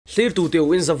Hla Thu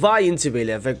Theihnghilh Vangin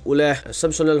chibele vek ule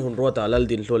samsonal hunrota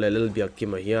laldin hlole lalbiak ki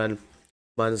mahian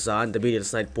manzan the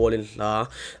Beatles night polin la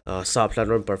sa plan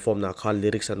ron perform na khal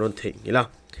lyrics an ron Theihnghilh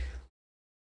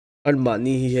an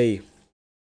mani hi hei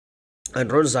an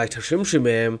ron zai thashim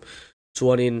shimem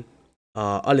chuanin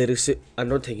a lyrics an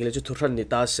ron Theihnghilh chu thuran ni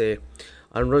ta se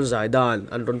an ron zai dan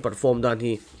an ron perform dan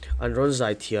hi an ron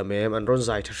zai thiamem an ron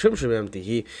zai thashim shimem ti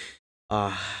hi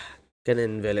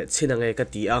kenen vele chinangai ka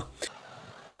ti a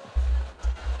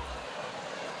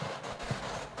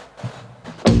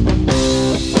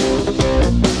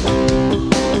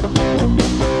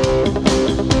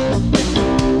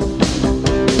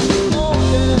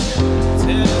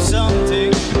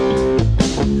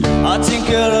I think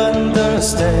you'll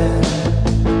understand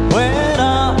when I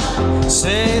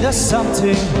say there's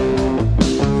something.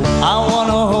 I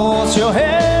wanna hold your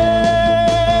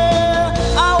hand.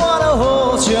 I wanna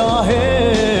hold your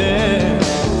hand.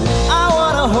 I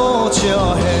wanna hold your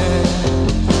hand.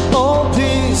 Oh,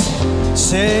 please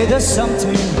say there's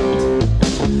something.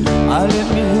 Let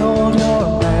me hold your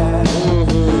hand.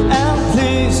 And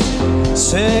please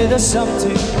say there's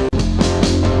something.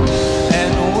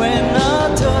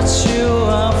 You, I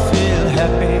feel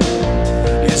happy.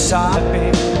 Yes, I'm happy.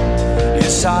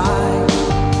 Yes,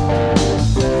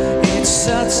 it's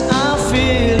such a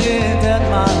feeling that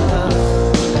my love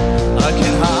I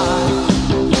can hide.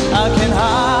 I can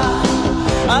hide.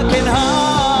 I can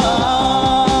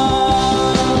hide.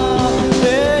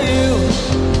 There you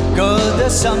go.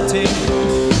 There's something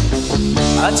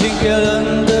I think you'll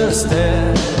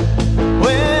understand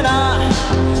when I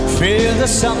feel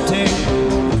there's something.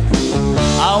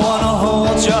 I wanna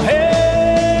hold your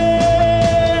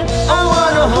hand. I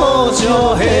wanna hold your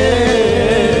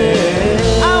hand.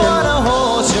 I wanna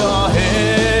hold your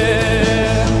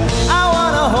hand. I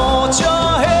wanna hold your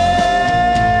hand.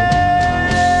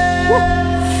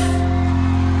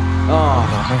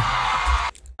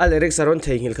 Lyrics aron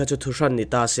Theihnghilh kha chu thuran ni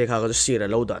ta se kha ga sira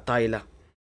lo da taila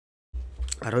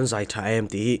aron zai tha em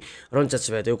ti ron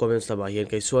chachwe te comments la ba hian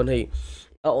kai suan hei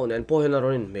on and pohen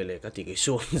aron mele ka ti ke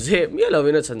su je mi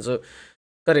lovina chanchu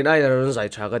karin ai aron zai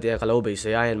tha ka ti ka lo be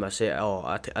se ai ma se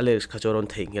lyrics kha choron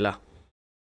Theihnghilh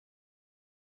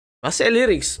ma se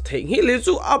lyrics Theihnghilh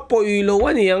chu apoi lo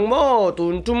ani yang mo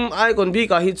tun tum ai kon bi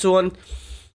ka hi chuan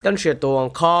kan she to ang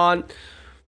khan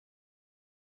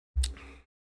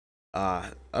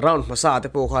around masa te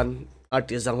po khan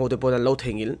artist jang ho te po an lo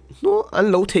Theihnghilh no an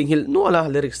lo Theihnghilh no ala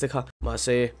lyrics te kha ma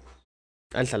se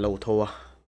an thla lo thowa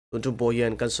tun tum po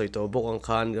hian kan soi to bok ang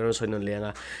khan garon soi non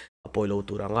lenga apoi lo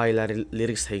tur angai la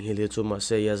lyrics Theihnghilh chu ma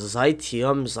se ya zai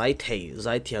thiam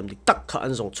dik tak kha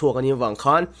an zong chuak ani wang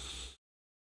khan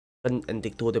kan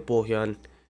endik tu te po hian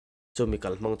chu mi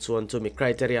kal mang chuan chu mi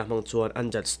criteria mang chuan an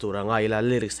judge tur angai la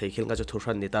lyrics Theihnghilh ka chu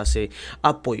thuran ni ta se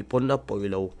apoi apoi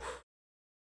lo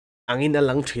angin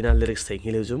alang thina lyrics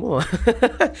Theihnghilh chu mo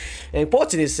eng po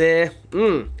chini se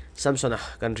samsona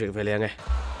country vele nge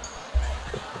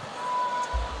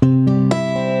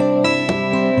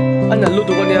ana lu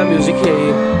tu konia music he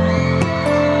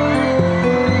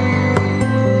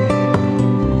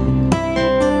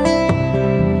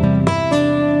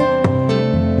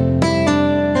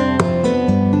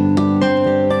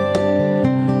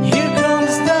Here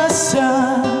comes the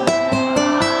sun.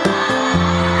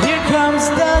 Here comes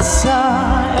the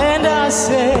sun, and I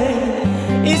say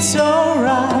it's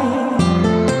alright.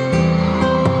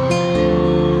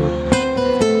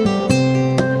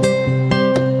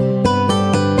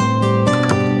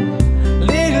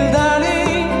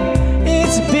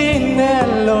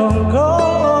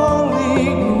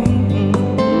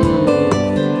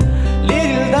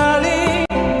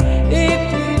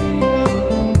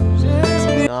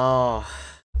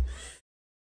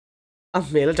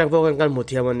 mela chang po kan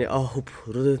muthiam ani hup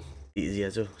ru ti zia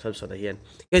chu sab sa hian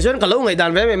ke jon ka lo ngai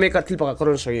dan ve me ka thil pa ka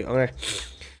koron soi ange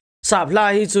sap la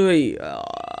hi chu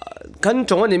kan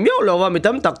chong ani myo lo wa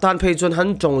mitam tak tan phei chon han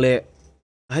chong le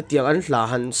hatiang an hla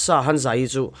han sa han zai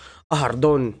chu a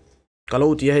hardon kalo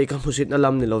ti hei ka musit na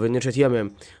lam ni loven ni thiam em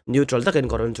neutral taken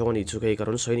koron chong ani chu ke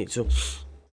koron soi ni chu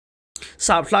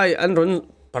sap lai an ron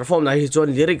perform na hi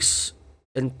chon lyrics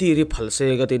en tiri phalse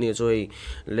ga tini choi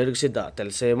lyrics da tel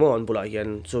se mo an bula hian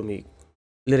chumi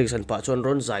lyrics an pa chon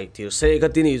ron zai tir se ga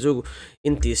tini chu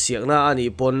in ti siak na ani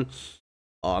pon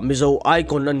mizo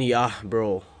icon ani bro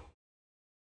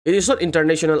it is not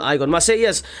international icon ma say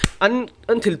yes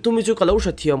until tumi chu kalau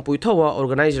sha thiam pui thawa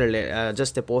organizer le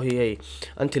just te po hi hei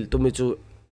until tumi chu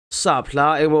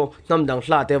sapla emo namdang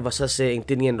hla te vasa se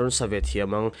engtin ngen ron save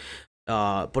thiamang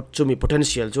chumi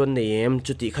potential chuan name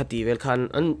chuti khati vel khan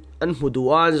an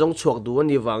huduan jong chuak du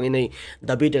ani wangi nei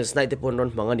the Beatles night te pon ron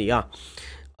mangani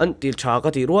an til tha ka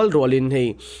ti rolin hei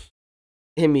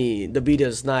hemi the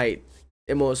Beatles night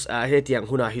emos he tiang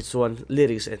huna hi chuan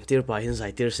lyrics and tir pa hin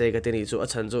zai tir se ka te ni chu a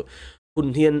chan chu hun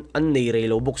hian an nei rei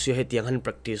lo box he tiang han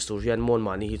practice tu rian mon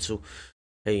mani hi chu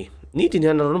hei ni tin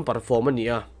han ron perform ani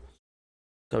a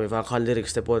kami va khan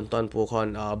lyrics te pon ton pu khan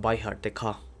by heart te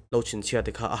kha lo chin chia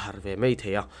te kha a har ve mai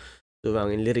theya tu wang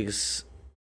in lyrics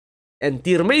and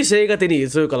tir mai se ka te ni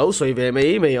chu ka lo soi ve mai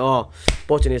mai o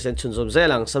pochini sen chun zum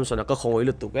zelang samsona ka khongoi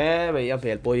lu tu ke mai a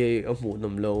bel poi a mu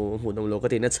nom lo ka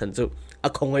te na chan chu a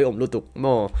khongoi om lu tu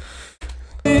mo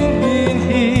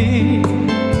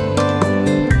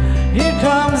Here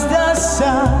comes the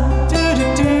sun,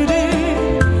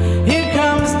 here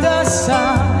comes the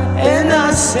sun, and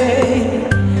I say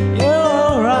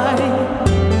you're right.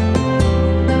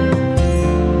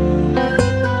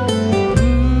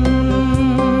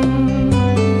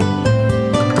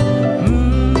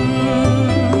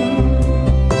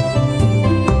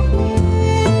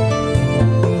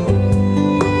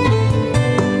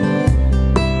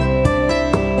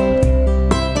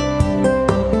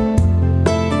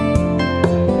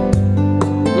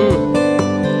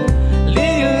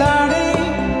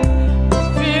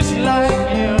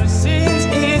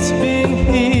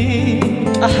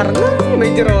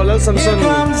 Samson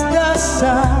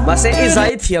mà sẽ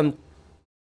giải thiểm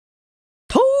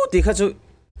thấu thì khá chú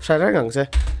sai ra ngang xe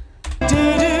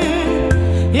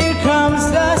Here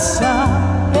comes the sun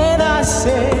and I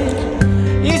say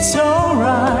it's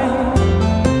alright.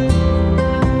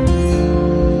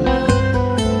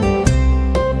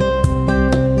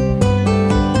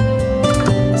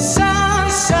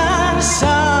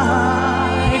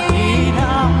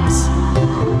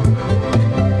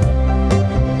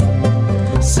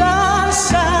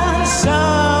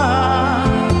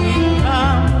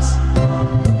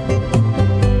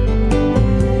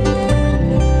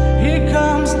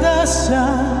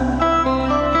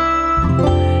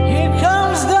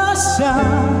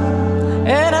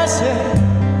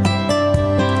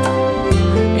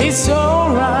 It's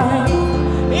alright,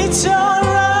 it's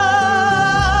alright.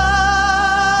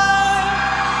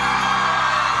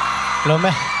 Lo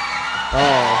me.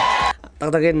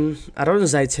 Tagin aron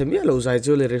zai chemia lo zai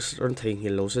chu lyrics ron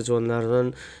Theihnghilh lo se chon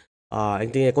aron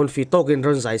anh tin confit token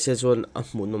ron zai se chon a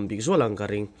munom big zo lang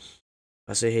karing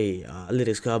ase hei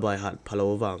lyrics ka bai hat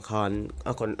phalo wang khan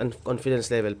a confidence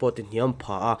level potin hiam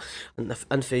pha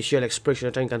an facial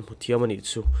expression atang kan muthiam ani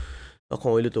chu a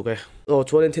khoi lu tu ke o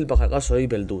chuan thil pakha ka soi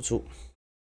bel du chu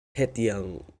hetiang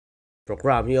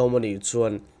program hi omani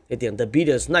chuan hetiang the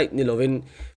Beatles night ni lovin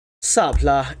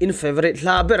sapla in favorite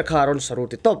la ber kharon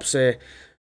saruti top se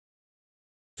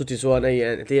chuti chuan ai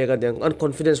tia ka deng an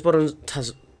confidence poron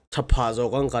thapha zo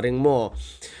kang karing mo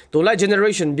to la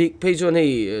generation big page on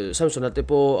hei samsung ate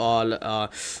po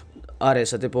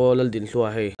rs ate po lal din hlua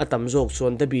hei atam jok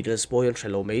chuan the Beatles po yan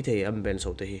thelo mei thei am ben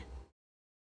so te hi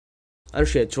an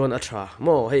hriat chuan a tha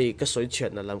mo hei ka soi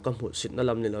chet na lam ka hmu sit na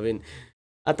lam ni lovin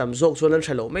atam jok chuan an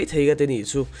thelo mei thei ka te ni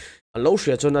chu an lo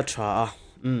hriat chuan a tha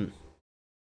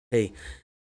hey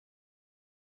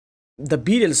the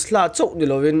Beatles la chok ni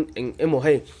lovin emo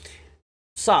hey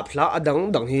sap la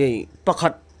adang hi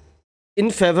pakhat in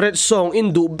favorite song in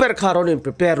du ber kharon in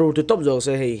prepare ro to top jok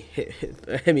se hey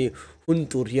hemi hun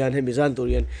turian hemi zan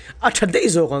turian a thadei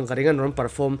zo kang karing an ron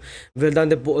perform well done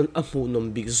the a mu nom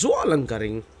big zo lang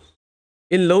karing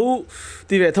in low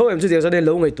ti ve tho em chu dia sa de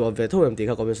low ngai to ve tho em ti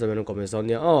kha comments on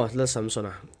ya oh la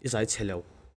samsona is ai chelo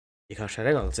i kha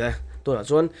share ngang che to na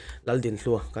chuan lal din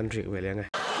hlu kan ri ve le ngai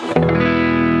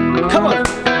come on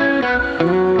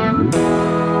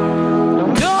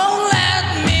Don't let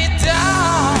me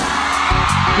down.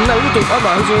 na u tu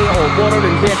ama hu o bo ro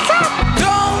rin be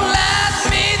Don't let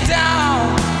me down.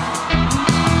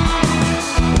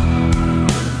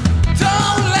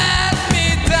 Don't let me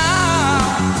down.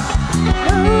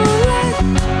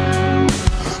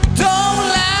 Don't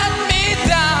let me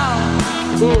down.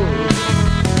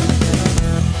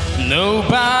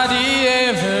 Nobody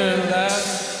ever loved.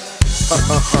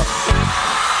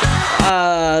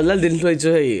 lal din hloi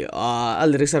chu hei a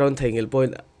lyrics around Theihnghilh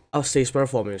point of stage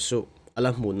performance su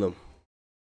ala munnom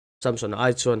samson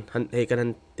ai chuan han hei kan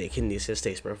han tekhin ni se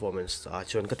stage performance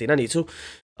chuan katina ni chu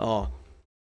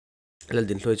lal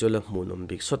din hloi chu la munnom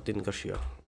big shot tin ka ria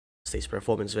stage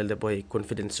performance well the boy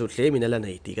confidence su hle min ala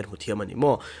nei ti kan huthiam ani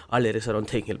mo a lyrics around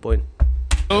Theihnghilh point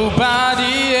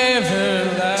Nobody ever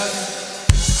loved.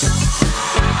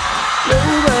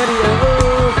 nobody ever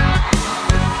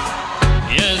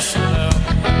Yes, love.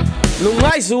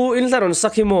 lungai su in laron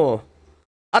sakimo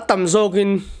atam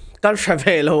zogin kan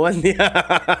shave lo an nia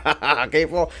ke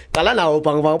po kala na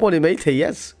upang po ni mai the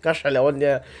yes ka shale on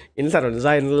nia in saron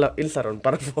zain in saron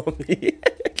perform ni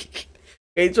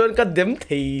ke chuan ka dem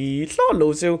thei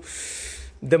lo chu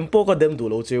dem po ka dem du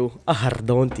lo chu a har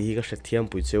don ti ka hrethiam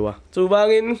pui chu a chu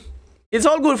wangin it's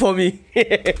all good for me.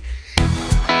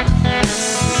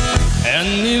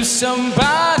 And if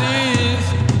somebody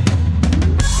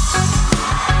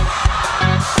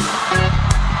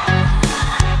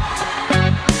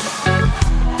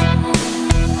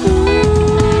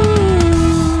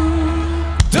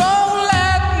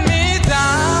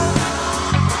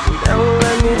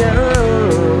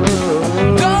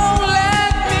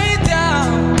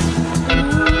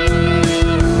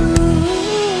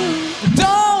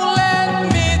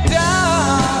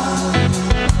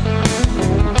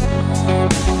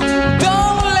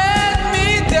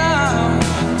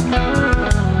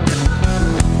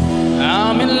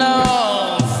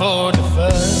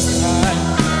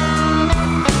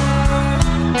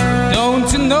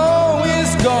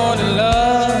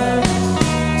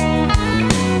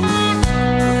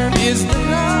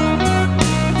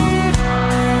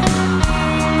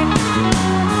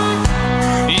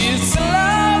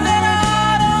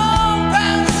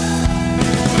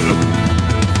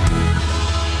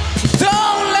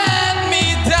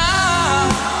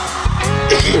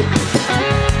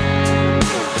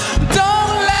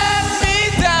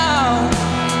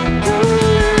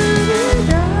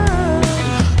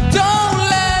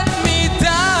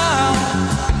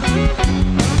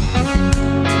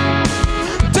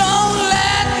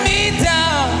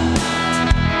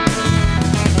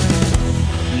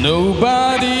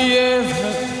nobody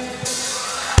ever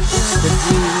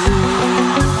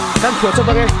kan thua cho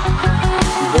bang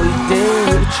bolte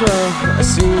cha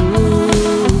asin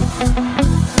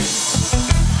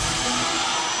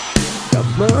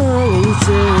kamai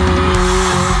che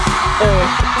oh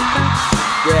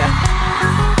yeah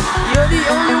you're the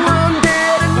only one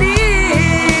that I need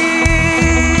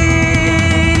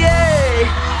yeah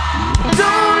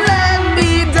don't let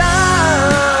me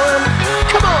down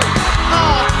come on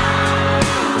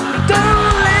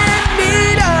don't let me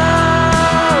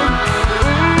down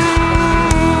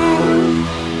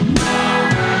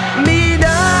me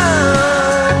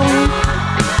down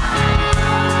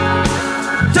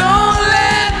don't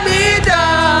let me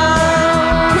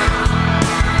down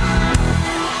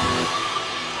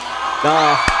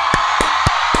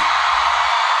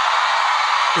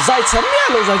zai chấm ya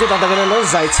lo zai ta daga lo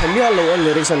zai chấm ya lo an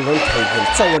lyrics an ron thei hin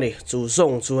chawani chu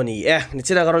zong chu ani ni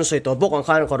chira karon soi to bok an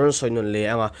khan karon soi nun le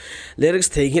anga lyrics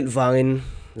theihnghilh wangin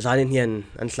zanin hian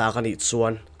an thla ka ni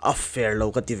chuan a fair lo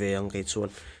ka ti ve ang ke chuan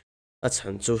a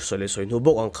chan chu sole soi nu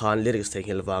bok an khan lyrics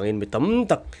theihnghilh wangin mi tam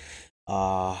tak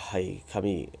hai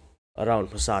khami around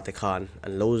phasa te khan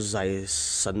an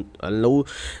lo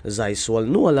zai sual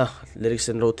nu ala lyrics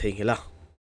an ro theihnghila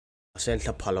asen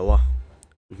thla phalawa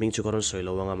ming chu karon soi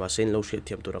lo anga ma sen lo hriat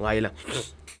thiam tur angai la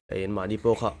en mani po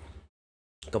kha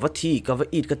ka va thi ka va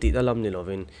eat ka ti dalam ni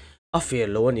lovin a fair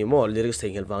lo ani mo lyrics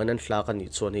theihnghilh wangin an thla ka ni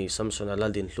chuan hi samsona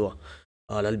lal din hlua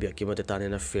lal bia ki mate tan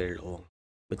na fair lo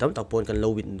mitam tak pon kan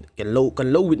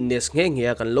lo witness nge nge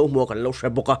kan lo mo kan lo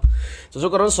sheboka so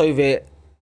karon soi ve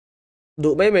du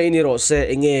mai ni ro se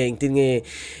enge tin nge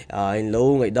in lo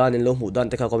ngai dan in lo mu dan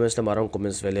te kha comments la marang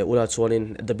comments vele ula chuan in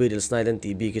the Beatles night and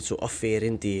tb ki chu affair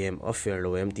in tm affair lo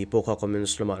em ti po kha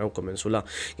comments la marang comments ula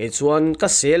ngai chuan ka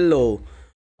sel lo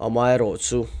amai ro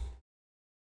chu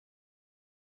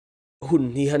hun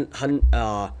ni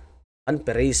han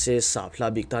perese sa phla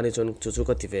big tani chon chu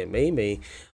ka ti ve mai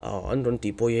an ron ti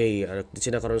po ye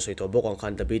china karon soi to bok ang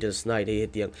khan the Beatles night e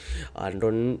tiang an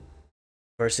ron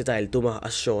versatile tuma a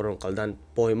show rong kaldan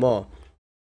poimo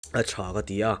a tha ka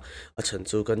tia a chan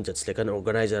chu kan judge le kan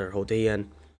organizer hote yan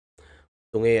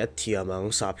tunge a thiamang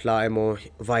sa phla emo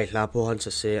vai hla po han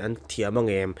se an thiamang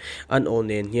em an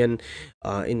onen hian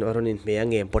in oron in me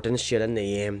angem potential an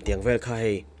em tiang vel kha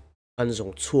hei an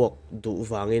zong chuak du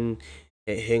wangin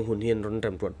heng hun hian ron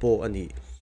rem rot po ani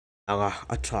anga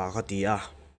a tha ka tia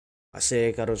ase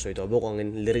karon soi to bok angin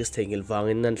lyrics theihnghilh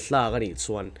wangin nan hla ka ni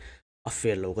chuan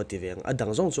affair lo ka ti veng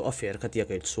adang zong chu affair ka tia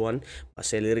kai chuan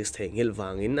ase lyrics theihnghilh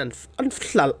wangin an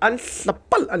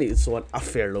hlapal ani chuan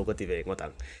affair lo ka ti veng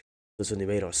matang chu ni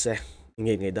mai ro se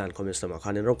ngai dan comments lama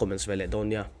khanin ro comments vele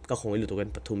donia ka khong ilu to kan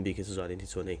pathum bi ki chu zanin hi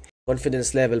chuan nei confidence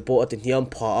level po atin hiam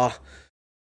pha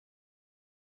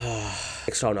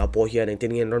extra na po hian en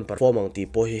tin ngen ron perform ang ti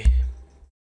po hi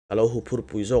alo hu phur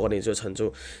pui zo kan chu chan chu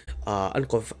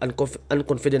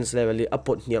unconfidence level li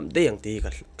apot niam de yang ti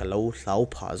ka lo hlau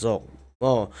pha zok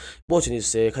bo chini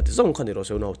se khati zong khani ro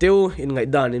se no teu in ngai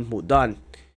dan in mu dan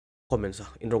comments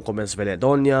in rong comments vele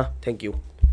donya thank you